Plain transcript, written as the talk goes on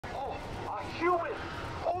human.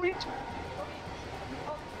 Oh, it's... I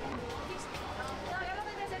don't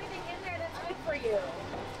think there's anything in there that's good for you.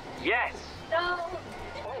 Yes. No.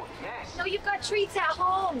 Oh, yes. No, you've got treats at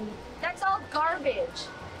home. That's all garbage.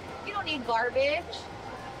 You don't need garbage.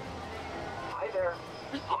 Hi there.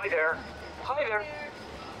 Hi there. Hi there.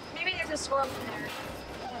 Maybe there's a squirrel in there.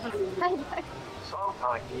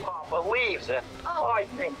 Sometimes Papa leaves and I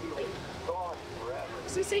think he's gone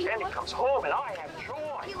forever. Then he comes home and I have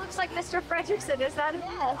joy. He looks like Mr. Fredrickson, is that it?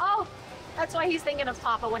 Yes. Oh, that's why he's thinking of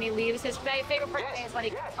Papa when he leaves. His favorite part of the day is when he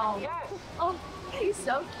comes home. Yes. Oh, he's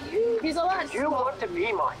so cute. He's a lot You want to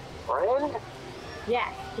be my friend?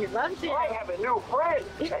 Yes, he loves it. I have a new friend,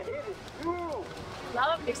 and it is you.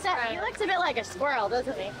 Love him. Except he looks a bit like a squirrel,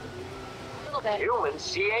 doesn't he? A little bit. Humans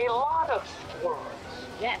see a lot of squirrels.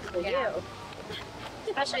 Yes, they Yeah. do.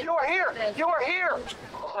 Especially You are here! You are here!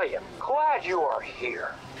 I am glad you are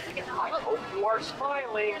here. I hope you are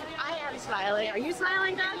smiling. I am smiling. Are you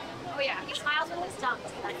smiling, Doug? Oh yeah, he smiles with his tongue.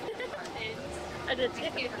 I did too.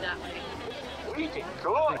 Thank you for that one. We did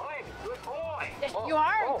good. I'm a good boy. You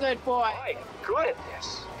are a good boy. I am good at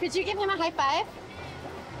this. Could you give him a high five?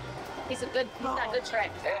 He's got good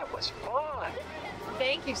trick. That was fun.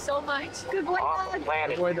 Thank you so much. Good boy, Papa Doug.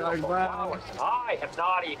 planted Boy, Doug, beautiful wow. flowers. I have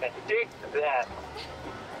not even digged them.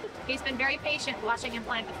 He's been very patient watching him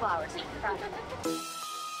plant the flowers.